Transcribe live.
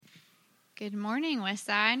Good morning,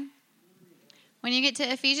 Westside. When you get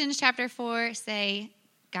to Ephesians chapter 4, say,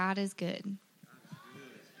 God is good.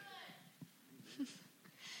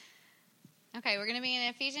 Okay, we're going to be in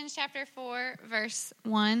Ephesians chapter 4, verse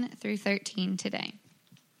 1 through 13 today.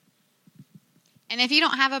 And if you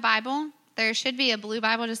don't have a Bible, there should be a blue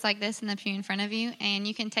Bible just like this in the pew in front of you, and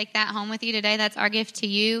you can take that home with you today. That's our gift to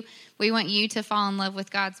you. We want you to fall in love with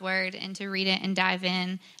God's Word and to read it and dive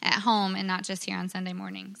in at home and not just here on Sunday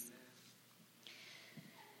mornings.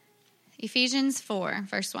 Ephesians 4,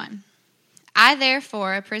 verse 1. I,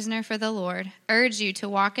 therefore, a prisoner for the Lord, urge you to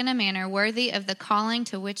walk in a manner worthy of the calling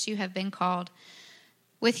to which you have been called,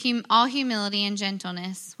 with all humility and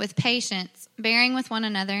gentleness, with patience, bearing with one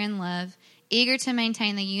another in love, eager to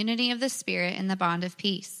maintain the unity of the Spirit in the bond of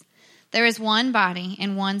peace. There is one body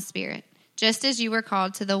and one Spirit, just as you were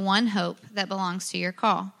called to the one hope that belongs to your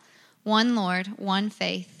call. One Lord, one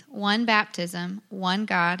faith, one baptism, one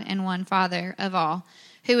God, and one Father of all,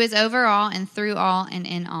 who is over all and through all and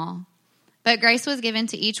in all. But grace was given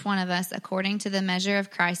to each one of us according to the measure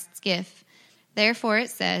of Christ's gift. Therefore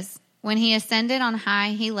it says, when he ascended on high,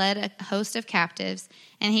 he led a host of captives,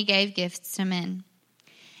 and he gave gifts to men.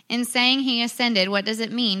 In saying he ascended, what does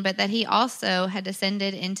it mean but that he also had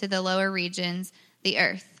descended into the lower regions, the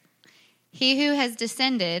earth? He who has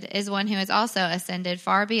descended is one who has also ascended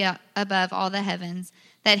far above all the heavens,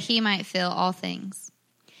 that he might fill all things.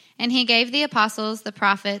 And he gave the apostles, the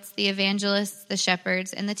prophets, the evangelists, the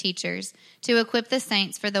shepherds, and the teachers to equip the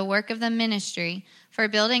saints for the work of the ministry, for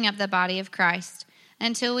building up the body of Christ,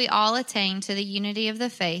 until we all attain to the unity of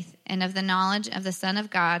the faith and of the knowledge of the Son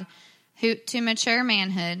of God, who to mature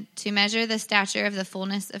manhood, to measure the stature of the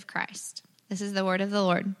fullness of Christ. This is the word of the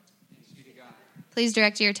Lord. Please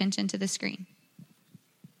direct your attention to the screen.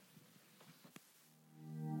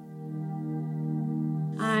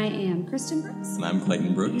 I am Kristen Brooks. And I'm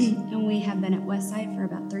Clayton Brooks. And we have been at Westside for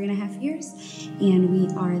about 3.5 years, and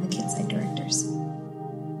we are the Kidside directors.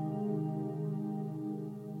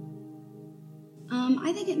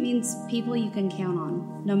 I think it means people you can count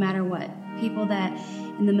on, no matter what. People that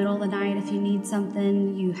in the middle of the night, if you need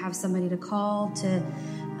something, you have somebody to call, to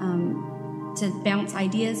bounce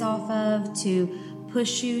ideas off of, to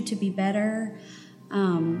push you to be better.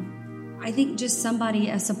 I think just somebody,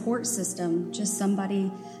 a support system, just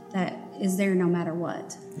somebody that is there no matter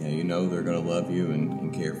what. Yeah, you know they're going to love you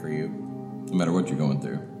and care for you, no matter what you're going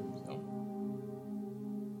through. So.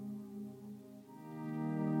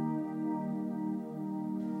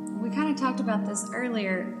 We kind of talked about this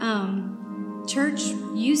earlier. Church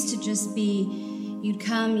used to just be, you'd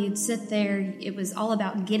come, you'd sit there, it was all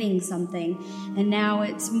about getting something. And now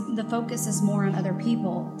the focus is more on other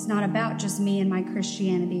people. It's not about just me and my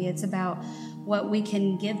Christianity. It's about what we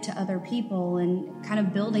can give to other people and kind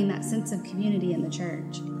of building that sense of community in the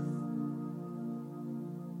church.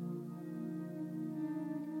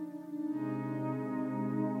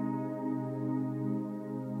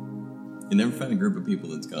 You never find a group of people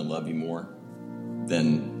that's going to love you more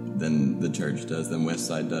than the church does, than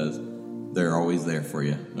Westside does. They're always there for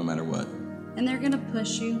you, no matter what. And they're going to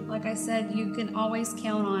push you. Like I said, you can always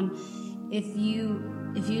count on if you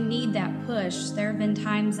need that push. There have been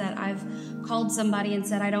times that I've called somebody and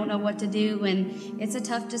said, I don't know what to do, and it's a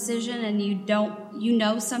tough decision, and you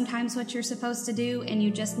know sometimes what you're supposed to do, and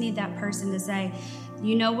you just need that person to say,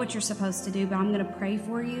 you know what you're supposed to do, but I'm going to pray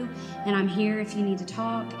for you, and I'm here if you need to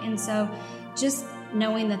talk. And so just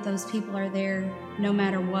knowing that those people are there no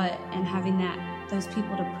matter what, and having those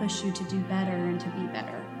people to push you to do better and to be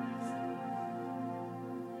better.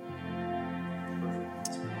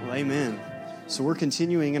 Well, amen. So we're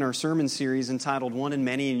continuing in our sermon series entitled One in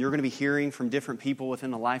Many, and you're going to be hearing from different people within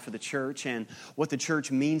the life of the church and what the church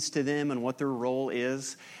means to them and what their role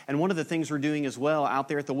is. And one of the things we're doing as well out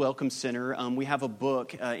there at the Welcome Center, we have a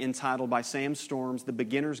book entitled by Sam Storms, The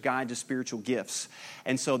Beginner's Guide to Spiritual Gifts.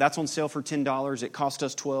 And so that's on sale for $10. It cost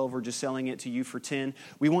us $12. We're just selling it to you for $10.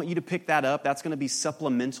 We want you to pick that up. That's going to be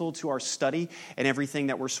supplemental to our study and everything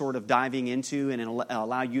that we're sort of diving into, and it'll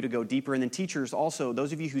allow you to go deeper. And then teachers also,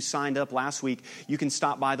 those of you who signed up last week, you can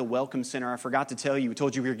stop by the Welcome Center. I forgot to tell you. We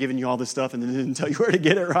told you we were giving you all this stuff and then didn't tell you where to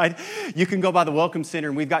get it, right? You can go by the Welcome Center,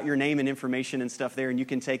 and we've got your name and information and stuff there, and you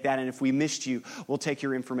can take that. And if we missed you, we'll take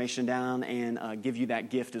your information down and give you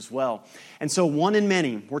that gift as well. And so one in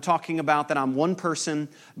many, we're talking about that I'm one person,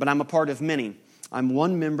 but I'm a part of many. I'm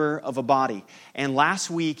one member of a body. And last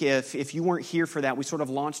week, if you weren't here for that, we sort of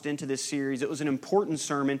launched into this series. It was an important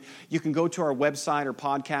sermon. You can go to our website or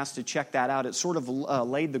podcast to check that out. It sort of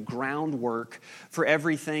laid the groundwork for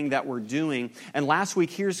everything that we're doing. And last week,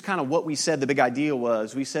 here's kind of what we said the big idea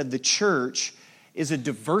was. We said the church is a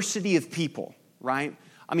diversity of people, right?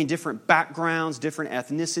 I mean, different backgrounds, different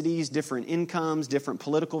ethnicities, different incomes, different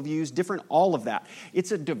political views, different all of that.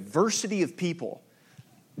 It's a diversity of people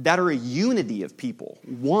that are a unity of people,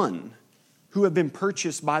 one, who have been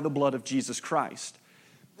purchased by the blood of Jesus Christ.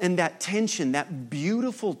 And that tension, that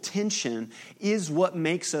beautiful tension, is what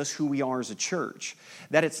makes us who we are as a church.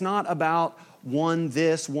 That it's not about one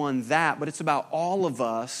this, one that, but it's about all of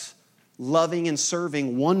us loving and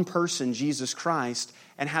serving one person, Jesus Christ,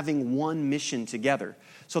 and having one mission together.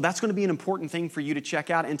 So that's going to be an important thing for you to check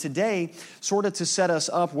out. And today, sort of to set us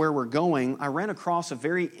up where we're going, I ran across a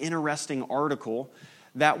very interesting article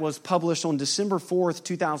that was published on December 4th,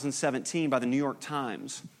 2017 by the New York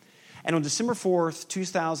Times. And on December 4th,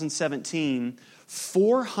 2017,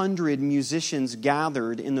 400 musicians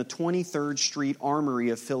gathered in the 23rd Street Armory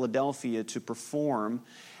of Philadelphia to perform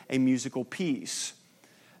a musical piece.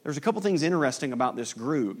 There's a couple things interesting about this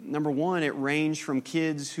group. Number one, it ranged from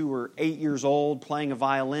kids who were 8 years old playing a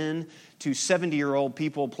violin to 70-year-old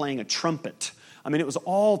people playing a trumpet. I mean, it was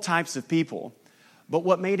all types of people. But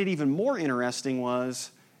what made it even more interesting was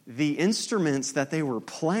the instruments that they were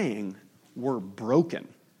playing were broken.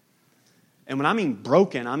 And when I mean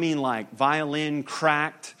broken, I mean like violin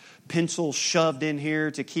cracked, pencil shoved in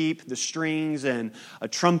here to keep the strings, and a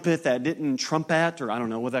trumpet that didn't trumpet, or I don't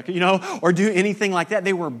know what that could, or do anything like that.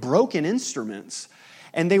 They were broken instruments.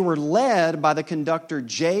 And they were led by the conductor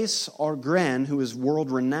Jace Argren, who is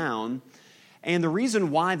world renowned. And the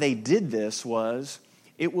reason why they did this was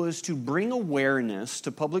it was to bring awareness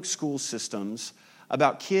to public school systems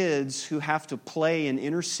about kids who have to play in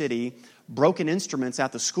inner city broken instruments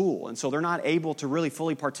at the school. And so they're not able to really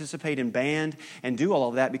fully participate in band and do all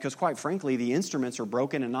of that because, quite frankly, the instruments are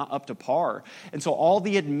broken and not up to par. And so all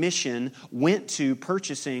the admission went to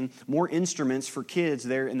purchasing more instruments for kids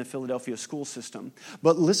there in the Philadelphia school system.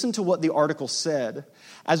 But listen to what the article said.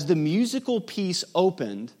 As the musical piece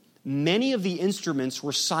opened, many of the instruments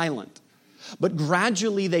were silent, but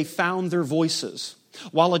gradually they found their voices.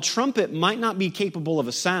 While a trumpet might not be capable of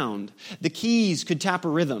a sound, the keys could tap a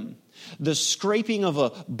rhythm. The scraping of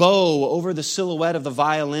a bow over the silhouette of the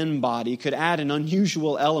violin body could add an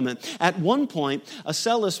unusual element. At one point, a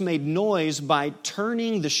cellist made noise by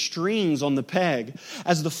turning the strings on the peg.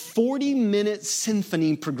 As the 40-minute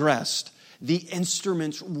symphony progressed, the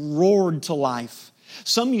instruments roared to life.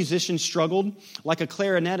 Some musicians struggled, like a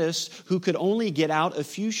clarinetist who could only get out a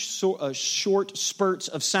few short spurts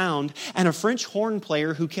of sound, and a French horn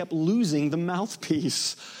player who kept losing the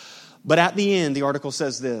mouthpiece. But at the end, the article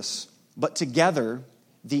says this: but together,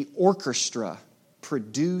 the orchestra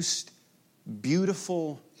produced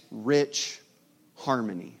beautiful, rich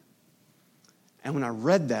harmony. And when I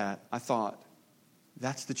read that, I thought,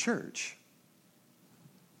 that's the church.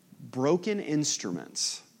 Broken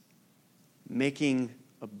instruments making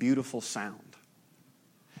a beautiful sound.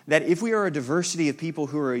 That if we are a diversity of people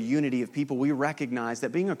who are a unity of people, we recognize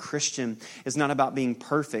that being a Christian is not about being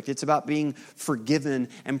perfect. It's about being forgiven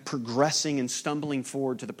and progressing and stumbling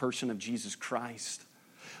forward to the person of Jesus Christ.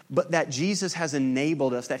 But that Jesus has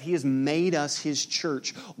enabled us, that He has made us His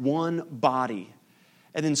church, one body.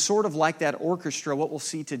 And then sort of like that orchestra, what we'll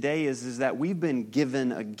see today is that we've been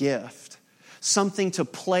given a gift. Something to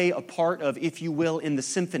play a part of, if you will, in the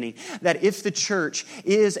symphony. That if the church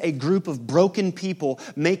is a group of broken people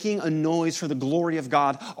making a noise for the glory of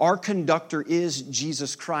God, our conductor is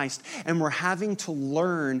Jesus Christ. And we're having to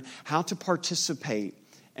learn how to participate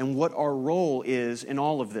and what our role is in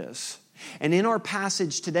all of this. And in our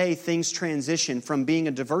passage today, things transition from being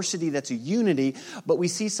a diversity that's a unity, but we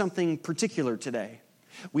see something particular today.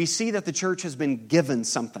 We see that the church has been given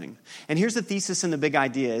something. And here's the thesis and the big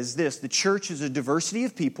idea is this: the church is a diversity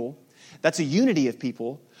of people, that's a unity of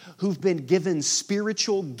people, who've been given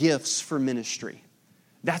spiritual gifts for ministry.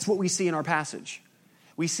 That's what we see in our passage.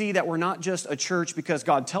 We see that we're not just a church because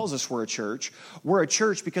God tells us we're a church. We're a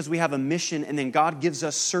church because we have a mission, and then God gives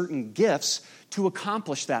us certain gifts to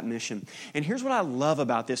accomplish that mission. And here's what I love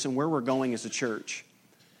about this and where we're going as a church: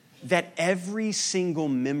 that every single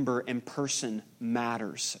member and person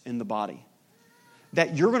matters in the body.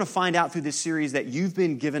 That you're going to find out through this series that you've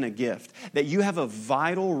been given a gift, that you have a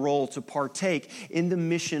vital role to partake in the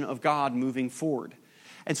mission of God moving forward.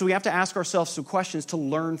 And so we have to ask ourselves some questions to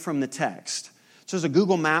learn from the text. So as a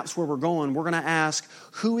Google Maps where we're going to ask,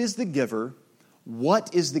 who is the giver,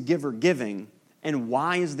 what is the giver giving, and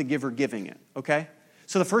why is the giver giving it? Okay?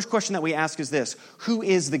 So the first question that we ask is this: who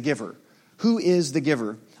is the giver? Who is the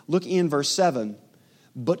giver? Look in verse 7.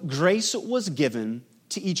 But grace was given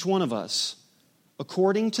to each one of us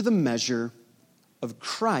according to the measure of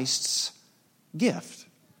Christ's gift.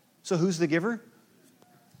 So who's the giver?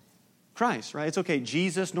 Christ, right? It's okay.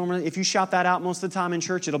 Jesus, normally, if you shout that out most of the time in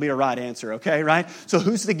church, it'll be a right answer, okay, right? So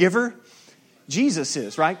who's the giver? Jesus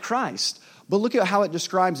is, right? Christ. But look at how it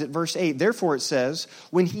describes it, verse 8. Therefore it says,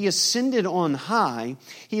 when he ascended on high,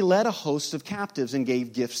 he led a host of captives and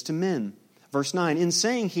gave gifts to men. Verse 9, in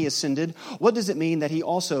saying he ascended, what does it mean that he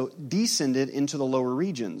also descended into the lower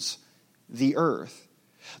regions, the earth?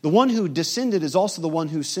 The one who descended is also the one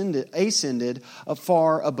who ascended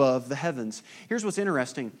far above the heavens. Here's what's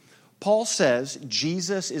interesting. Paul says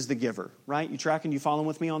Jesus is the giver, right? You tracking? You following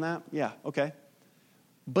with me on that? Yeah, okay.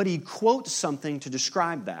 But he quotes something to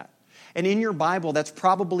describe that. And in your Bible, that's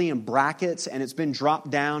probably in brackets, and it's been dropped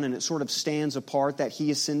down, and it sort of stands apart, that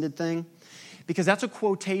he ascended thing. Because that's a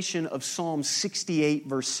quotation of Psalm 68,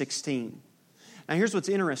 verse 16. Now here's what's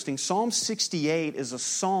interesting. Psalm 68 is a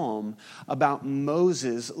psalm about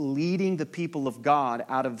Moses leading the people of God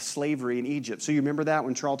out of slavery in Egypt. So you remember that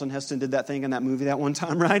when Charlton Heston did that thing in that movie that one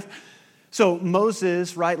time, right? So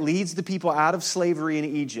Moses, right, leads the people out of slavery in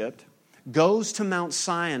Egypt, goes to Mount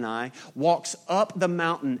Sinai, walks up the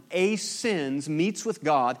mountain, ascends, meets with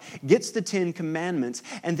God, gets the 10 commandments,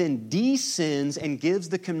 and then descends and gives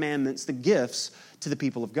the commandments, the gifts, to the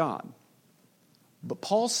people of God. But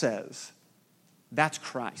Paul says, that's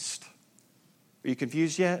Christ. Are you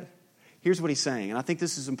confused yet? Here's what he's saying, and I think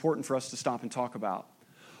this is important for us to stop and talk about.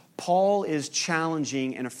 Paul is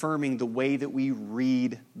challenging and affirming the way that we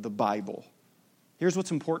read the Bible. Here's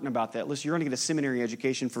what's important about that. Listen, you're going to get a seminary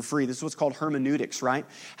education for free. This is what's called hermeneutics, right?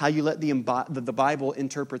 How you let the Bible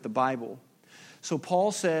interpret the Bible. So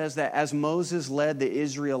Paul says that as Moses led the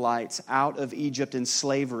Israelites out of Egypt in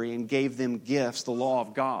slavery and gave them gifts, the law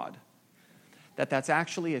of God, that's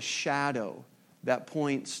actually a shadow that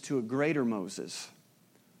points to a greater Moses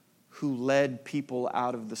who led people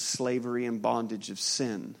out of the slavery and bondage of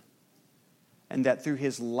sin. And that through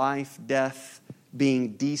his life, death,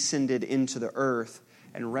 being descended into the earth,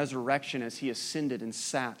 and resurrection as he ascended and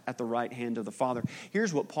sat at the right hand of the Father.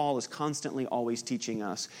 Here's what Paul is constantly always teaching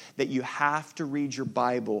us, that you have to read your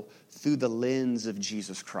Bible through the lens of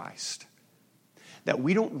Jesus Christ. That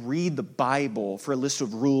we don't read the Bible for a list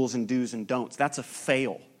of rules and do's and don'ts. That's a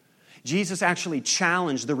fail. Jesus actually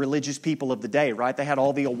challenged the religious people of the day, right? They had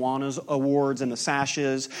all the Awanas awards and the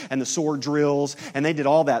sashes and the sword drills, and they did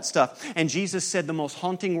all that stuff. And Jesus said the most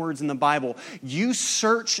haunting words in the Bible, you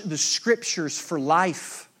search the scriptures for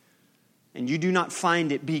life, and you do not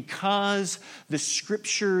find it because the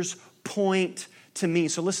scriptures point to me.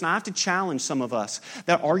 So listen, I have to challenge some of us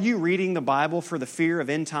that are you reading the Bible for the fear of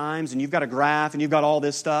end times, and you've got a graph, and you've got all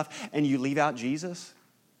this stuff, and you leave out Jesus?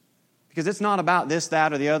 Because it's not about this,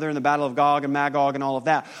 that, or the other, and the battle of Gog and Magog and all of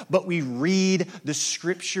that. But we read the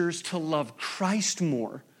scriptures to love Christ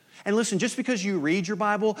more. And listen, just because you read your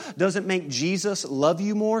Bible doesn't make Jesus love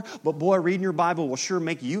you more. But boy, reading your Bible will sure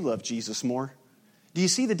make you love Jesus more. Do you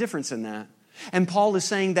see the difference in that? And Paul is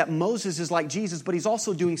saying that Moses is like Jesus, but he's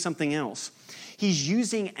also doing something else. He's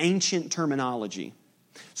using ancient terminology.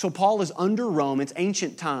 So Paul is under Rome. It's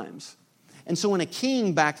ancient times. And so when a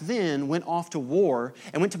king back then went off to war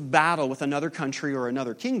and went to battle with another country or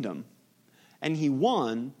another kingdom, and he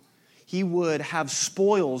won, he would have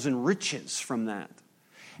spoils and riches from that.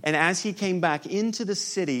 And as he came back into the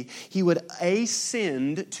city, he would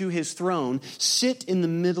ascend to his throne, sit in the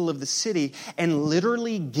middle of the city, and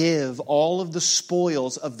literally give all of the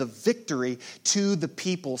spoils of the victory to the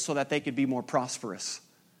people so that they could be more prosperous.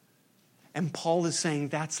 And Paul is saying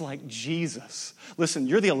that's like Jesus. Listen,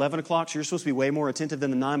 you're the 11 o'clock, so you're supposed to be way more attentive than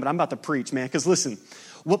the 9, but I'm about to preach, man. Because listen,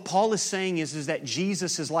 what Paul is saying is that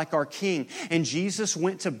Jesus is like our King. And Jesus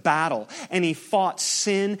went to battle, and he fought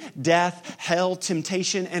sin, death, hell,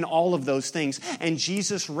 temptation, and all of those things. And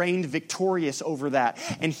Jesus reigned victorious over that.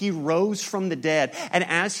 And he rose from the dead. And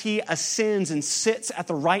as he ascends and sits at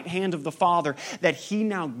the right hand of the Father, that he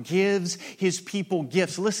now gives his people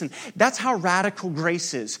gifts. Listen, that's how radical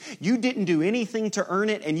grace is. You didn't do anything to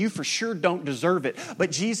earn it, and you for sure don't deserve it.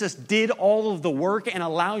 But Jesus did all of the work and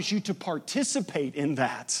allows you to participate in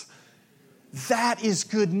that. That is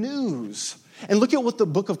good news. And look at what the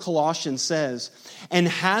book of Colossians says. And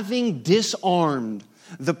having disarmed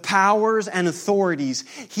the powers and authorities,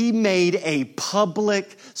 he made a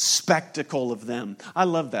public spectacle of them. I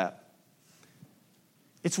love that.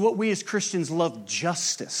 It's what we as Christians love,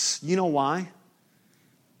 justice. You know why?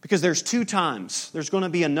 Because there's 2 times. There's going to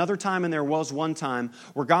be another time and there was one time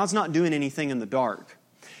where God's not doing anything in the dark.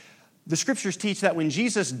 The scriptures teach that when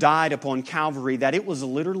Jesus died upon Calvary, that it was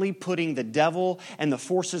literally putting the devil and the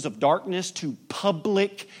forces of darkness to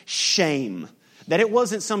public shame. That it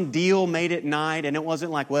wasn't some deal made at night, and it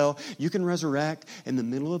wasn't like, well, you can resurrect in the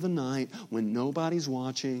middle of the night when nobody's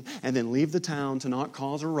watching and then leave the town to not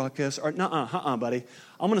cause a ruckus. Or, buddy.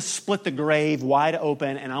 I'm going to split the grave wide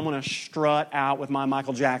open and I'm going to strut out with my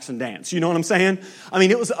Michael Jackson dance. You know what I'm saying? I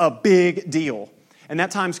mean, it was a big deal. And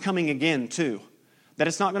that time's coming again, too. That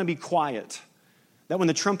it's not going to be quiet. That when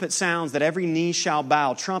the trumpet sounds, that every knee shall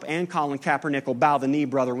bow. Trump and Colin Kaepernick will bow the knee,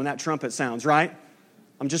 brother, when that trumpet sounds, right?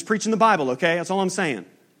 I'm just preaching the Bible, okay? That's all I'm saying.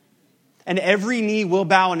 And every knee will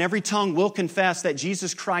bow and every tongue will confess that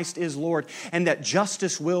Jesus Christ is Lord and that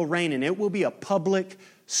justice will reign, and it will be a public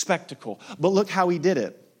spectacle. But look how he did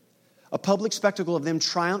it. A public spectacle of them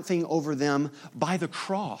triumphing over them by the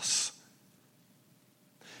cross.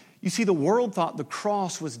 You see, the world thought the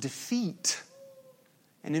cross was defeat,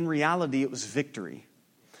 and in reality, it was victory.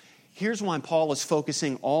 Here's why Paul is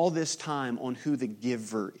focusing all this time on who the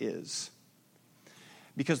giver is.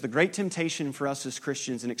 Because the great temptation for us as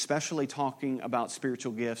Christians, and especially talking about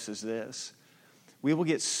spiritual gifts, is this. We will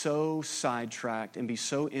get so sidetracked and be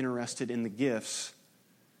so interested in the gifts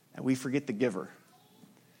that we forget the giver.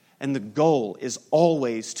 And the goal is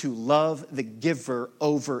always to love the giver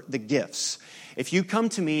over the gifts. If you come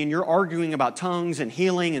to me and you're arguing about tongues and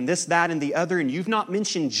healing and this, that, and the other, and you've not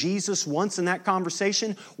mentioned Jesus once in that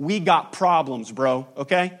conversation, we got problems, bro,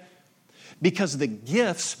 okay? Because the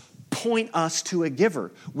gifts point us to a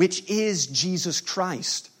giver, which is Jesus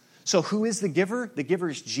Christ. So who is the giver? The giver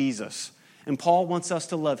is Jesus. And Paul wants us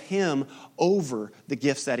to love him over the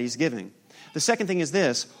gifts that he's giving. The second thing is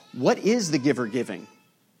this. What is the giver giving?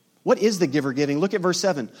 What is the giver giving? Look at verse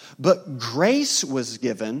 7. But grace was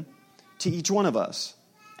given to each one of us.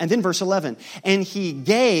 And then verse 11. And he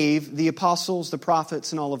gave the apostles, the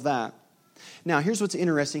prophets, and all of that. Now, here's what's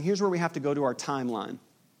interesting. Here's where we have to go to our timeline.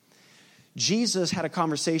 Jesus had a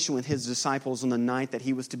conversation with his disciples on the night that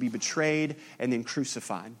he was to be betrayed and then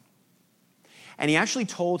crucified. And he actually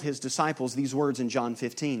told his disciples these words in John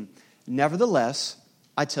 15. Nevertheless,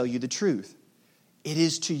 I tell you the truth. It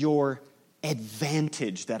is to your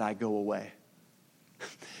advantage that I go away.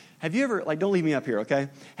 Have you ever, don't leave me up here, okay?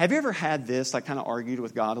 Have you ever had this, kind of argued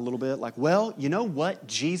with God a little bit? Well, you know what,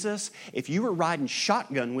 Jesus, if you were riding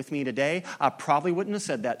shotgun with me today, I probably wouldn't have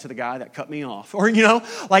said that to the guy that cut me off. Or,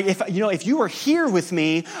 if you were here with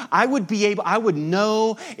me, I would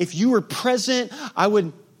know, if you were present, I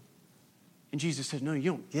would. And Jesus said, no,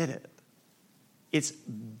 you don't get it. It's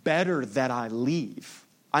better that I leave.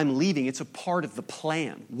 I'm leaving. It's a part of the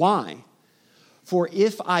plan. Why? For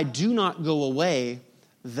if I do not go away,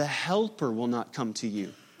 the helper will not come to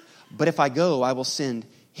you. But if I go, I will send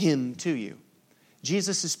him to you.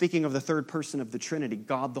 Jesus is speaking of the third person of the Trinity,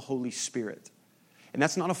 God the Holy Spirit. And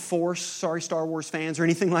that's not a force, sorry Star Wars fans or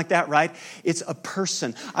anything like that, right? It's a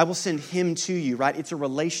person. I will send him to you, right? It's a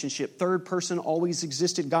relationship. Third person always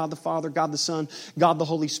existed, God the Father, God the Son, God the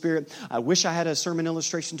Holy Spirit. I wish I had a sermon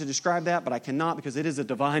illustration to describe that, but I cannot because it is a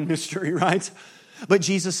divine mystery, right? But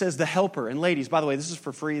Jesus says the helper. And ladies, by the way, this is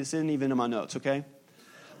for free. This isn't even in my notes, okay?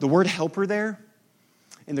 The word helper there,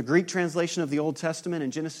 in the Greek translation of the Old Testament in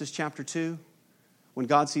Genesis chapter 2, when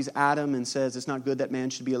God sees Adam and says, it's not good that man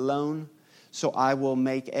should be alone, so I will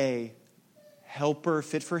make a helper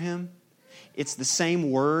fit for him. It's the same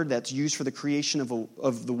word that's used for the creation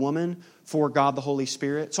of the woman for God the Holy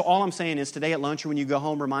Spirit. So all I'm saying is today at lunch or when you go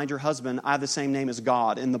home, remind your husband, I have the same name as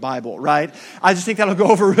God in the Bible, right? I just think that'll go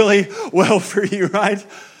over really well for you, right?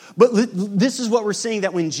 But this is what we're seeing,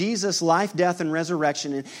 that when Jesus, life, death, and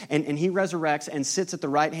resurrection, and he resurrects and sits at the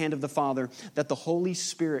right hand of the Father, that the Holy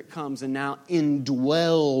Spirit comes and now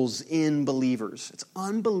indwells in believers. It's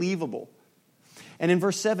unbelievable. And in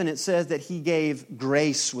verse 7, it says that he gave,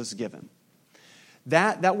 grace was given.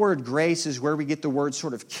 That word grace is where we get the word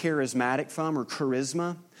sort of charismatic from, or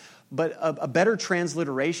charisma. But a better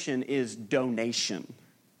transliteration is donation.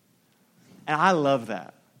 And I love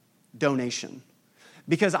that, donation.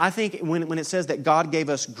 Because I think when it says that God gave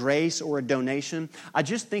us grace or a donation, I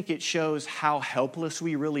just think it shows how helpless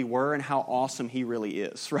we really were and how awesome he really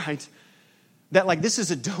is, right? That this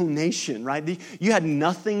is a donation, right? You had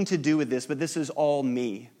nothing to do with this, but this is all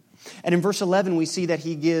me. And in verse 11, we see that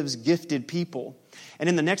he gives gifted people. And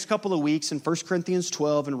in the next couple of weeks, in 1 Corinthians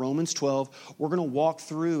 12 and Romans 12, we're going to walk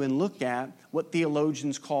through and look at what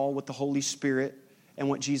theologians call what the Holy Spirit and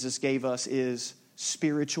what Jesus gave us is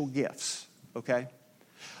spiritual gifts, okay?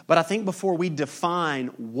 But I think before we define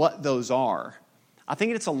what those are, I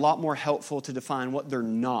think it's a lot more helpful to define what they're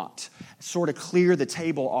not. Sort of clear the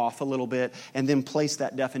table off a little bit and then place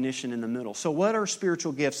that definition in the middle. So what are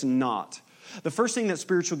spiritual gifts not? The first thing that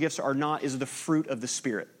spiritual gifts are not is the fruit of the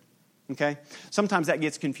Spirit. Okay? Sometimes that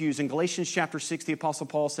gets confused. In Galatians chapter 6, the Apostle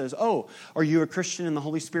Paul says, oh, are you a Christian and the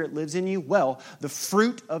Holy Spirit lives in you? Well, the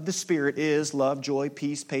fruit of the Spirit is love, joy,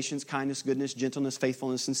 peace, patience, kindness, goodness, gentleness,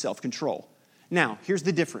 faithfulness, and self-control. Now, here's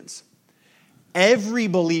the difference. Every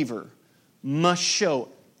believer must show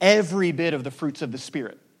every bit of the fruits of the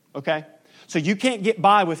Spirit. Okay? So you can't get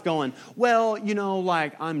by with going, well,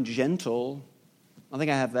 I'm gentle. I think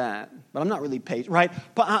I have that, but I'm not really patient, right?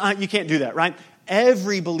 But you can't do that, right?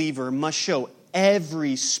 Every believer must show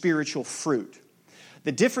every spiritual fruit.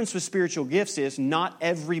 The difference with spiritual gifts is not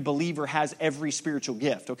every believer has every spiritual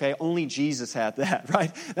gift, okay? Only Jesus had that,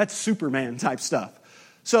 right? That's Superman type stuff.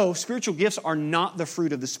 So spiritual gifts are not the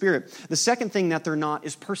fruit of the Spirit. The second thing that they're not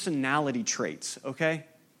is personality traits, okay?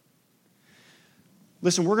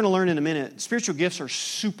 Listen, we're going to learn in a minute, spiritual gifts are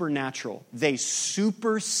supernatural. They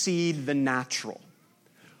supersede the natural.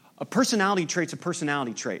 A personality trait's a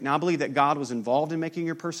personality trait. Now, I believe that God was involved in making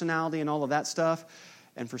your personality and all of that stuff.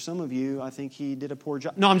 And for some of you, I think he did a poor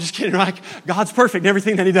job. No, I'm just kidding, right? God's perfect in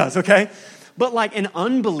everything that he does, okay? But like an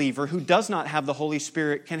unbeliever who does not have the Holy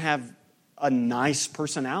Spirit can have a nice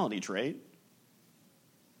personality trait.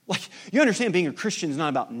 Like, you understand being a Christian is not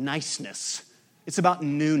about niceness. It's about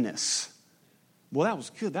newness. Well, that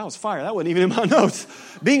was good. That was fire. That wasn't even in my notes.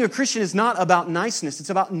 Being a Christian is not about niceness.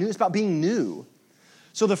 It's about new. It's about being new.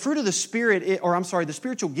 So the fruit of the Spirit, the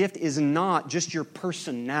spiritual gift is not just your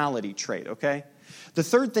personality trait, okay? The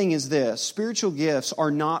third thing is this. Spiritual gifts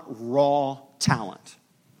are not raw talent,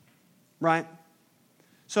 right?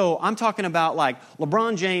 So I'm talking about like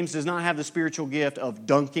LeBron James does not have the spiritual gift of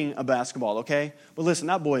dunking a basketball, okay? But listen,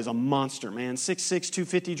 that boy is a monster, man. 6'6",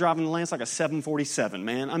 250, driving the lane. It's like a 747,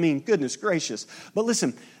 man. I mean, goodness gracious. But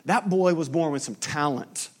listen, that boy was born with some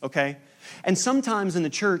talent, okay? And sometimes in the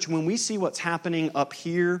church, when we see what's happening up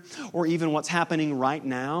here or even what's happening right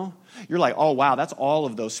now, you're like, oh, wow, that's all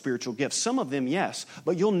of those spiritual gifts. Some of them, yes.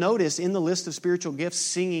 But you'll notice in the list of spiritual gifts,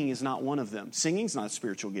 singing is not one of them. Singing's not a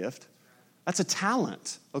spiritual gift. That's a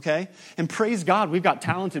talent, okay? And praise God, we've got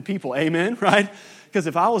talented people, amen, right? Because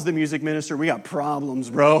if I was the music minister, we got problems,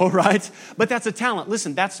 bro, right? But that's a talent.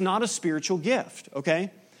 Listen, that's not a spiritual gift, okay?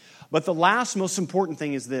 But the last most important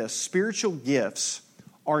thing is this. Spiritual gifts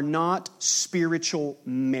are not spiritual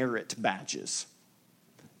merit badges.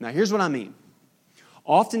 Now, here's what I mean.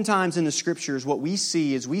 Oftentimes in the scriptures, what we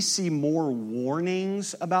see is we see more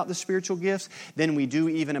warnings about the spiritual gifts than we do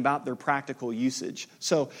even about their practical usage.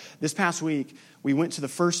 So this past week, we went to the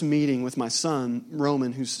first meeting with my son,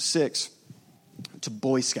 Roman, who's 6, to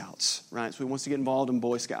Boy Scouts, right? So he wants to get involved in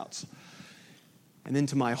Boy Scouts. And then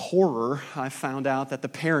to my horror, I found out that the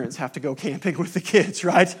parents have to go camping with the kids,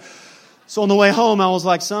 right? So on the way home, I was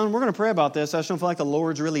like, son, we're going to pray about this. I just don't feel like the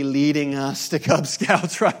Lord's really leading us to Cub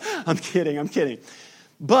Scouts, right? I'm kidding.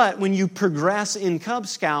 But when you progress in Cub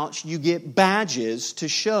Scouts, you get badges to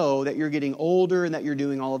show that you're getting older and that you're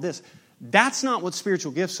doing all of this. That's not what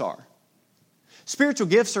spiritual gifts are. Spiritual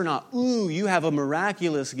gifts are not, ooh, you have a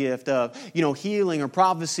miraculous gift of, healing or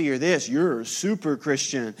prophecy or this. You're a super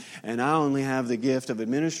Christian, and I only have the gift of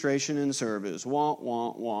administration and service. Wah,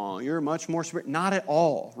 wah, wah. You're much more spiritual. Not at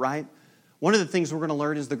all, right? One of the things we're going to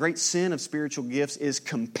learn is the great sin of spiritual gifts is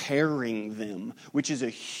comparing them, which is a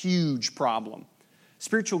huge problem.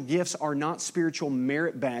 Spiritual gifts are not spiritual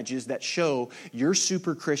merit badges that show you're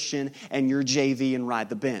super Christian and you're JV and ride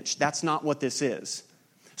the bench. That's not what this is.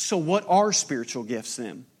 So what are spiritual gifts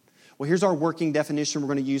then? Well, here's our working definition we're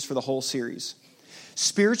going to use for the whole series.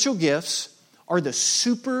 Spiritual gifts are the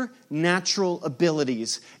supernatural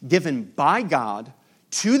abilities given by God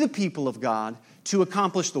to the people of God to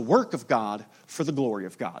accomplish the work of God for the glory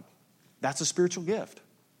of God. That's a spiritual gift.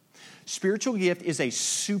 Spiritual gift is a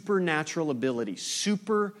supernatural ability,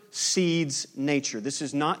 supersedes nature. This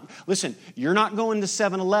is not, listen, you're not going to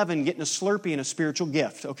 7-Eleven getting a Slurpee and a spiritual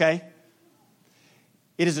gift, okay?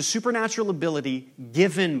 It is a supernatural ability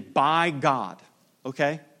given by God,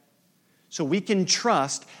 okay? So we can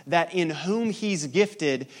trust that in whom He's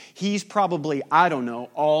gifted, He's probably,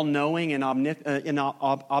 all-knowing and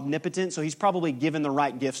omnipotent, so He's probably given the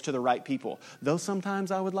right gifts to the right people. Though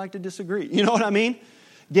sometimes I would like to disagree. You know what I mean?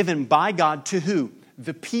 Given by God to who?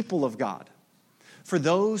 The people of God. For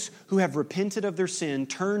those who have repented of their sin,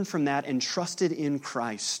 turned from that, and trusted in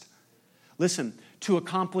Christ. Listen, to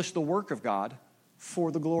accomplish the work of God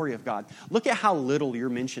for the glory of God. Look at how little you're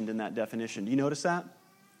mentioned in that definition. Do you notice that?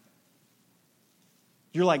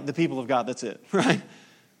 You're like the people of God, that's it, right?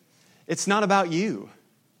 It's not about you.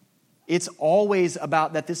 It's always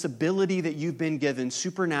about that this ability that you've been given,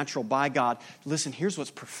 supernatural by God. Listen, here's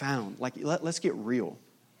what's profound. Let's get real.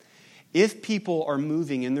 If people are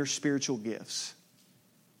moving in their spiritual gifts,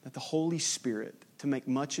 that the Holy Spirit to make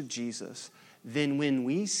much of Jesus, then when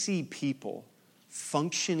we see people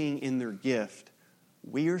functioning in their gift,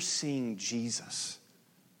 we are seeing Jesus.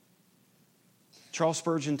 Charles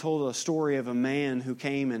Spurgeon told a story of a man who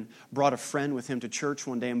came and brought a friend with him to church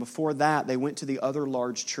one day, and before that, they went to the other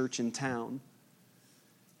large church in town.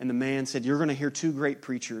 And the man said, "You're going to hear two great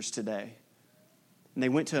preachers today." And they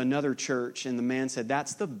went to another church, and the man said,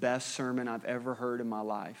 "That's the best sermon I've ever heard in my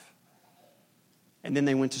life." And then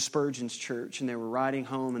they went to Spurgeon's church, and they were riding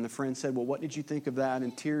home, and the friend said, "Well, what did you think of that?"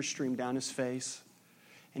 And tears streamed down his face.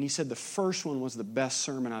 And he said, "The first one was the best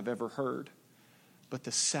sermon I've ever heard, but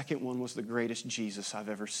the second one was the greatest Jesus I've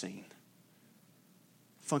ever seen."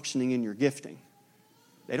 Functioning in your gifting.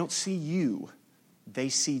 They don't see you, they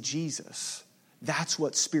see Jesus. That's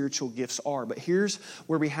what spiritual gifts are. But here's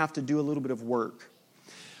where we have to do a little bit of work.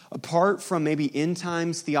 Apart from maybe end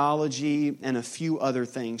times theology and a few other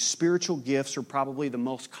things, spiritual gifts are probably the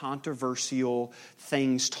most controversial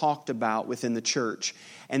things talked about within the church.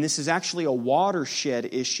 And this is actually a watershed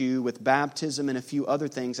issue with baptism and a few other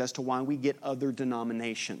things as to why we get other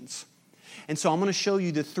denominations. And so I'm going to show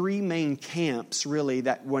you the three main camps, really,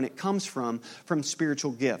 that when it comes from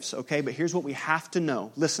spiritual gifts, okay? But here's what we have to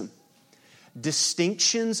know. Listen.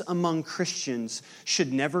 Distinctions among Christians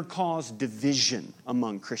should never cause division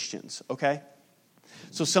among Christians, okay?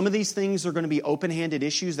 So some of these things are going to be open-handed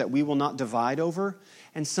issues that we will not divide over,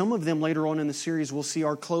 and some of them later on in the series we'll see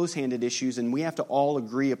are close-handed issues, and we have to all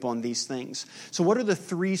agree upon these things. So what are the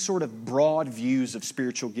three sort of broad views of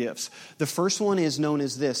spiritual gifts? The first one is known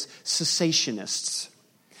as this: cessationists.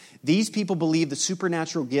 These people believe the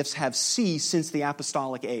supernatural gifts have ceased since the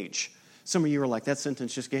apostolic age. Some of you are like, that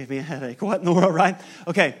sentence just gave me a headache. What in the world, right?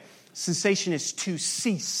 Okay, cessation is to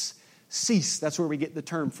cease. Cease, that's where we get the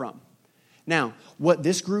term from. Now, what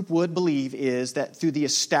this group would believe is that through the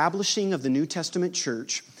establishing of the New Testament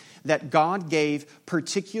church, that God gave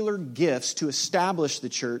particular gifts to establish the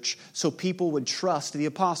church so people would trust the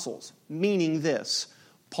apostles. Meaning this: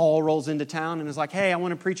 Paul rolls into town and is like, "Hey, I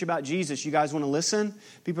want to preach about Jesus. You guys want to listen?"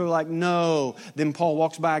 People are like, "No." Then Paul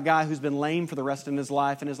walks by a guy who's been lame for the rest of his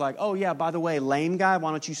life and is like, "Oh yeah, by the way, lame guy,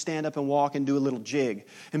 why don't you stand up and walk and do a little jig?"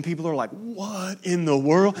 And people are like, "What in the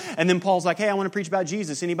world?" And then Paul's like, "Hey, I want to preach about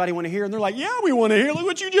Jesus. Anybody want to hear?" And they're like, "Yeah, we want to hear. Look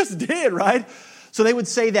what you just did," right? So they would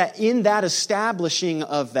say that in that establishing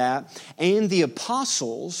of that, and the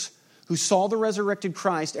apostles who saw the resurrected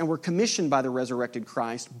Christ and were commissioned by the resurrected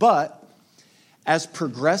Christ, but as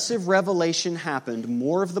progressive revelation happened,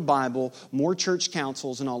 more of the Bible, more church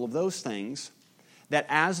councils and all of those things, that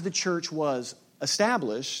as the church was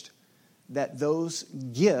established, that those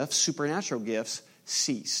gifts, supernatural gifts,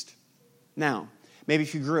 ceased. Now, maybe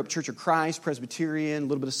if you grew up Church of Christ, Presbyterian, a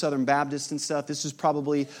little bit of Southern Baptist and stuff, this is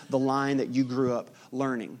probably the line that you grew up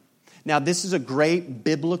learning. Now, this is a great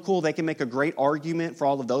biblical, they can make a great argument for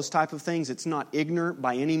all of those type of things. It's not ignorant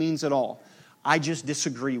by any means at all. I just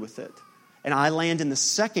disagree with it. And I land in the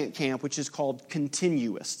second camp, which is called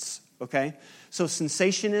continuists, okay? So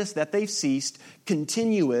cessationists, that they've ceased.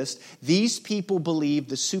 Continuists, these people believe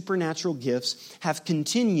the supernatural gifts have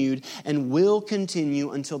continued and will continue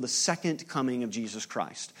until the second coming of Jesus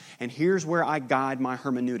Christ. And here's where I guide my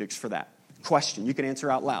hermeneutics for that. Question, you can answer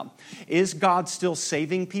out loud. Is God still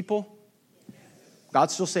saving people?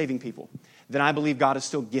 God's still saving people. Then I believe God is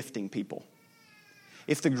still gifting people.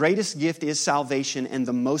 If the greatest gift is salvation and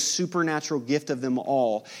the most supernatural gift of them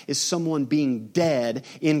all is someone being dead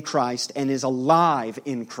in Christ and is alive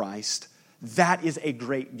in Christ, that is a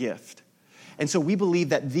great gift. And so we believe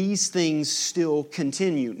that these things still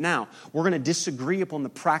continue. Now, we're going to disagree upon the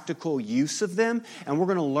practical use of them, and we're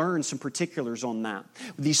going to learn some particulars on that.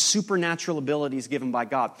 These supernatural abilities given by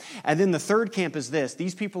God. And then the third camp is this.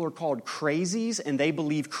 These people are called crazies, and they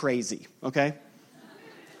believe crazy, okay?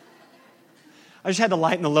 I just had to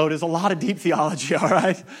lighten the load. There's a lot of deep theology, all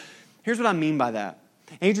right? Here's what I mean by that.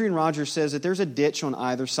 Adrian Rogers says that there's a ditch on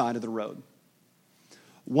either side of the road.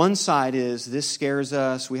 One side is, this scares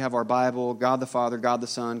us. We have our Bible, God the Father, God the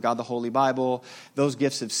Son, God the Holy Bible. Those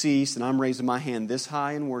gifts have ceased, and I'm raising my hand this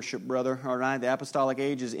high in worship, brother, all right? The apostolic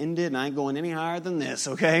age is ended, and I ain't going any higher than this,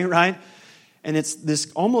 okay, right? And it's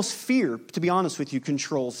this almost fear, to be honest with you,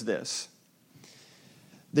 controls this.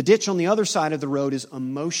 The ditch on the other side of the road is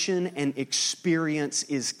emotion and experience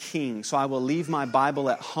is king. So I will leave my Bible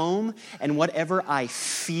at home, and whatever I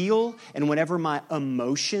feel and whatever my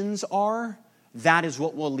emotions are, that is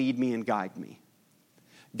what will lead me and guide me.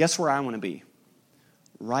 Guess where I want to be?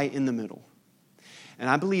 Right in the middle. And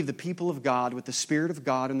I believe the people of God, with the Spirit of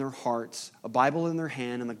God in their hearts, a Bible in their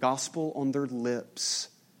hand, and the gospel on their lips,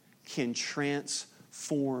 can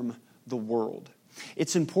transform the world.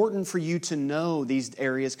 It's important for you to know these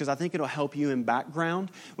areas because I think it'll help you in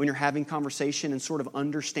background when you're having conversation and sort of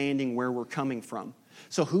understanding where we're coming from.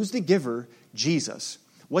 So who's the giver? Jesus.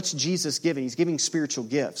 What's Jesus giving? He's giving spiritual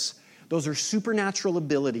gifts. Those are supernatural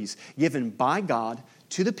abilities given by God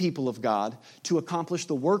to the people of God to accomplish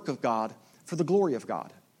the work of God for the glory of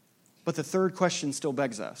God. But the third question still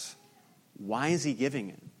begs us. Why is he giving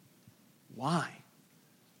it? Why?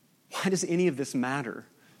 Why does any of this matter?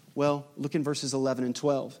 Well, look in verses 11 and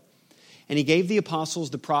 12. And he gave the apostles,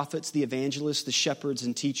 the prophets, the evangelists, the shepherds,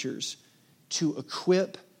 and teachers to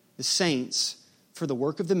equip the saints for the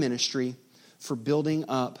work of the ministry, for building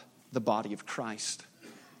up the body of Christ.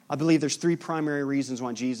 I believe there's three primary reasons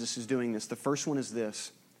why Jesus is doing this. The first one is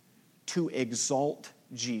this: to exalt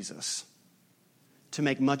Jesus, to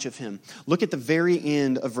make much of him. Look at the very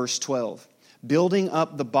end of verse 12. Building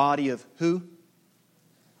up the body of who?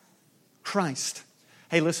 Christ.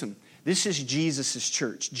 Hey, listen, this is Jesus'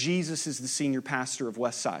 church. Jesus is the senior pastor of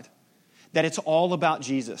Westside. That it's all about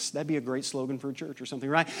Jesus. That'd be a great slogan for a church or something,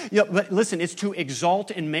 right? Yeah, but listen, it's to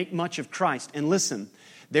exalt and make much of Christ. And listen,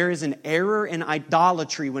 there is an error in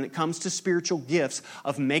idolatry when it comes to spiritual gifts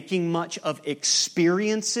of making much of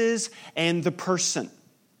experiences and the person,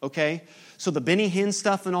 okay? So the Benny Hinn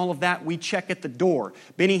stuff and all of that, we check at the door.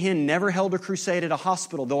 Benny Hinn never held a crusade at a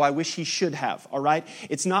hospital, though I wish he should have, all right?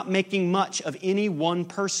 It's not making much of any one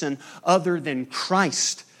person other than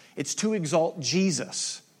Christ. It's to exalt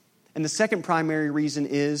Jesus. And the second primary reason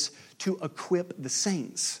is to equip the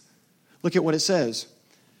saints. Look at what it says.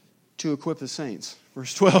 To equip the saints.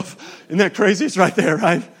 Verse 12. Isn't that crazy? It's right there,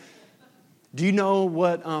 right? Do you know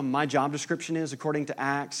what my job description is according to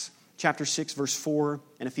Acts chapter 6, verse 4,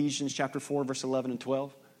 and Ephesians chapter 4, verse 11 and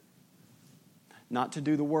 12? Not to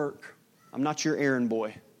do the work. I'm not your errand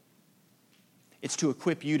boy. It's to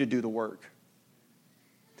equip you to do the work.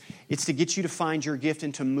 It's to get you to find your gift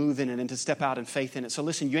and to move in it and to step out in faith in it. So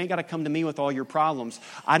listen, you ain't got to come to me with all your problems.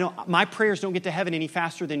 My prayers don't get to heaven any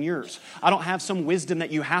faster than yours. I don't have some wisdom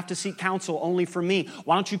that you have to seek counsel only from me.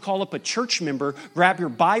 Why don't you call up a church member, grab your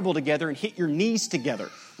Bible together, and hit your knees together,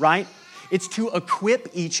 right? It's to equip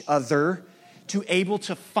each other to able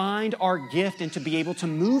to find our gift and to be able to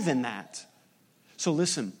move in that. So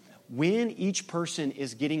listen, when each person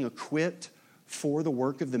is getting equipped for the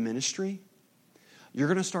work of the ministry, you're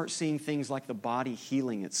going to start seeing things like the body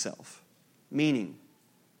healing itself. Meaning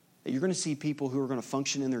that you're going to see people who are going to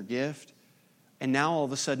function in their gift. And now all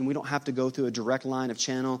of a sudden we don't have to go through a direct line of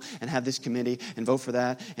channel and have this committee and vote for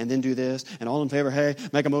that and then do this and all in favor, hey,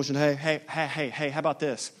 make a motion, hey, how about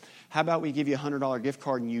this? How about we give you a $100 gift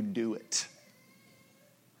card and you do it?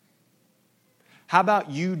 How about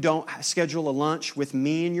you don't schedule a lunch with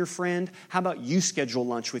me and your friend? How about you schedule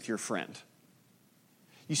lunch with your friend?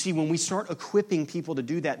 You see, when we start equipping people to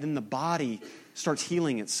do that, then the body starts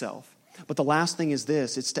healing itself. But the last thing is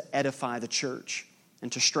this: it's to edify the church and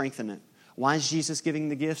to strengthen it. Why is Jesus giving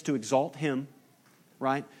the gifts? To exalt him,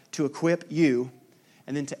 right? To equip you,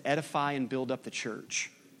 and then to edify and build up the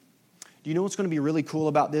church. Do you know what's going to be really cool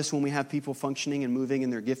about this when we have people functioning and moving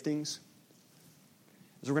in their giftings?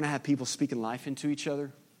 Is we're going to have people speaking life into each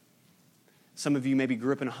other. Some of you maybe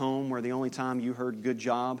grew up in a home where the only time you heard good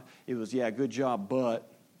job, it was, yeah, good job, but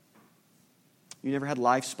you never had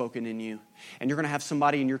life spoken in you. And you're going to have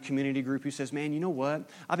somebody in your community group who says, man, you know what?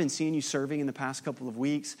 I've been seeing you serving in the past couple of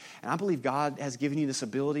weeks, and I believe God has given you this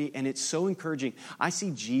ability, and it's so encouraging. I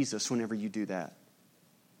see Jesus whenever you do that.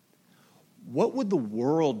 What would the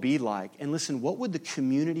world be like? And listen, what would the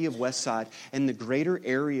community of Westside and the greater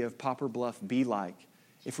area of Poplar Bluff be like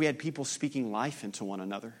if we had people speaking life into one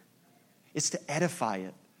another? It's to edify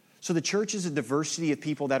it. So the church is a diversity of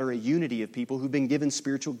people that are a unity of people who've been given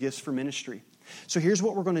spiritual gifts for ministry. So here's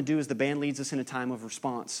what we're going to do as the band leads us in a time of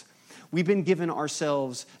response. We've been given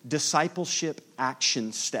ourselves discipleship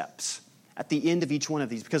action steps at the end of each one of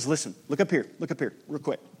these. Because listen, look up here, real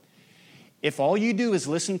quick. If all you do is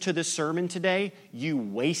listen to this sermon today, you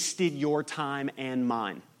wasted your time and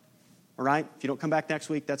mine. All right? If you don't come back next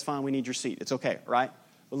week, that's fine. We need your seat. It's okay, all right?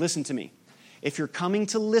 But listen to me. If you're coming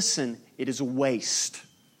to listen, it is a waste.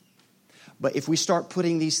 But if we start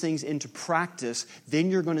putting these things into practice, then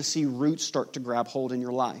you're going to see roots start to grab hold in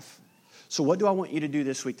your life. So what do I want you to do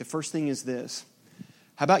this week? The first thing is this.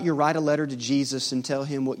 How about you write a letter to Jesus and tell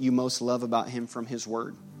him what you most love about him from his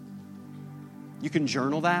word? You can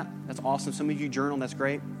journal that. That's awesome. Some of you journal. That's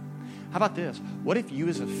great. How about this? What if you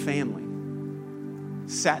as a family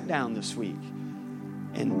sat down this week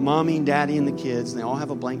and mommy and daddy and the kids, and they all have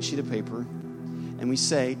a blank sheet of paper, and we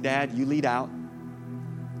say, Dad, you lead out.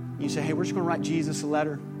 You say, hey, we're just going to write Jesus a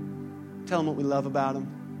letter. Tell him what we love about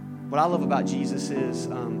him. What I love about Jesus is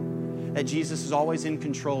that Jesus is always in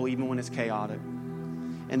control even when it's chaotic.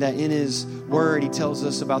 And that in His Word, He tells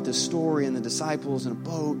us about this story and the disciples in a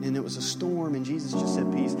boat, and it was a storm, and Jesus just said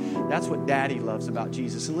peace. That's what Daddy loves about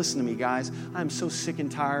Jesus. And listen to me, guys. I'm so sick and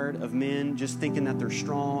tired of men just thinking that they're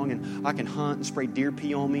strong, and I can hunt and spray deer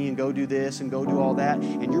pee on me and go do this and go do all that.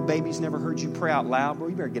 And your baby's never heard you pray out loud. Bro,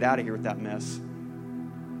 you better get out of here with that mess.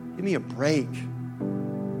 Give me a break.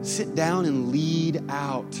 Sit down and lead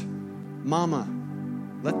out. Mama,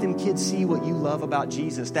 let them kids see what you love about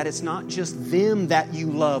Jesus, that it's not just them that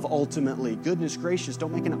you love ultimately. Goodness gracious,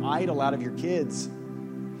 don't make an idol out of your kids,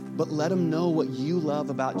 but let them know what you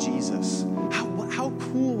love about Jesus. How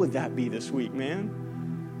cool would that be this week,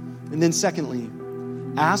 man? And then secondly,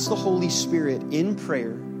 ask the Holy Spirit in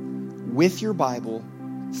prayer, with your Bible,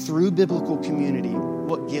 through biblical community,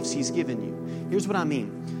 what gifts He's given you. Here's what I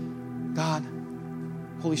mean. God,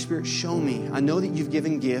 Holy Spirit, show me. I know that you've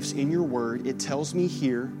given gifts in your word. It tells me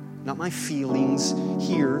here, not my feelings,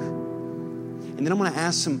 here. And then I'm going to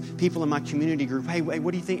ask some people in my community group, hey,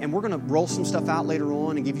 what do you think? And we're going to roll some stuff out later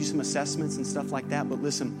on and give you some assessments and stuff like that. But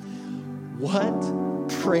listen, what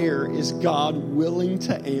prayer is God willing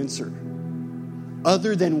to answer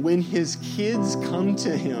other than when His kids come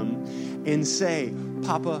to Him and say,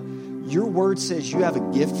 Papa, your word says you have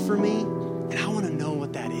a gift for me, and I want to know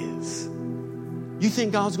what that is. You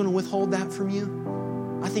think God's going to withhold that from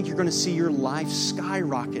you? I think you're going to see your life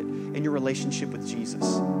skyrocket in your relationship with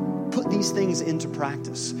Jesus. Put these things into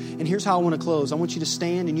practice. And here's how I want to close. I want you to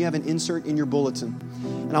stand, and you have an insert in your bulletin.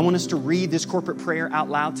 And I want us to read this corporate prayer out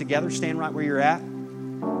loud together. Stand right where you're at.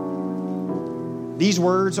 These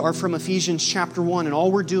words are from Ephesians chapter 1, and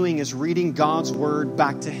all we're doing is reading God's word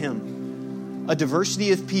back to Him. A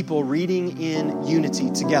diversity of people reading in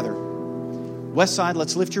unity together. Westside,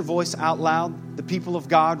 let's lift your voice out loud. The people of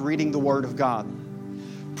God reading the Word of God.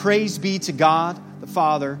 Praise be to God, the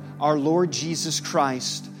Father, our Lord Jesus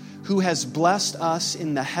Christ, who has blessed us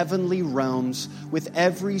in the heavenly realms with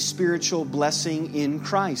every spiritual blessing in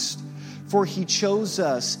Christ. For He chose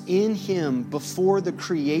us in Him before the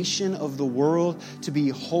creation of the world to be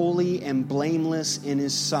holy and blameless in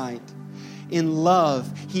His sight. In love,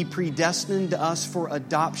 He predestined us for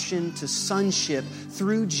adoption to sonship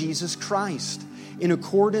through Jesus Christ, in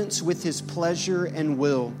accordance with His pleasure and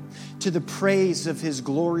will, to the praise of His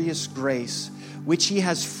glorious grace, which He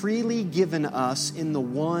has freely given us in the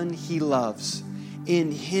one He loves.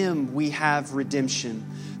 In Him we have redemption,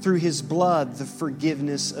 through His blood the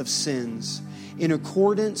forgiveness of sins, in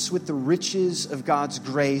accordance with the riches of God's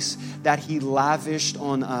grace that He lavished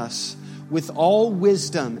on us. With all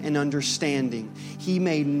wisdom and understanding, He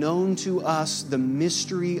made known to us the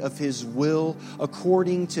mystery of His will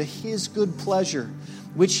according to His good pleasure,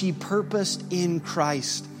 which He purposed in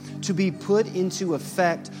Christ, to be put into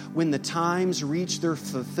effect when the times reach their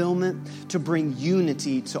fulfillment, to bring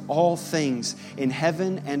unity to all things in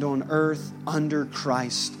heaven and on earth under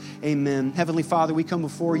Christ. Amen. Heavenly Father, we come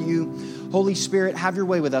before You. Holy Spirit, have Your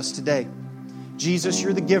way with us today. Jesus,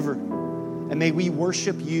 You're the giver. And may we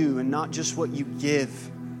worship You, and not just what You give,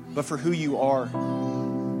 but for who You are.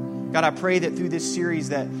 God, I pray that through this series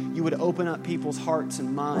that You would open up people's hearts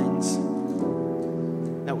and minds,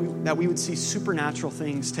 that we would see supernatural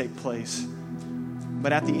things take place.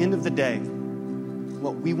 But at the end of the day,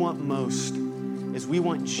 what we want most is we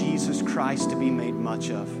want Jesus Christ to be made much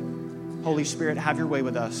of. Holy Spirit, have Your way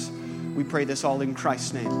with us. We pray this all in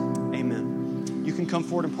Christ's name. Amen. You can come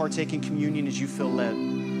forward and partake in communion as you feel led.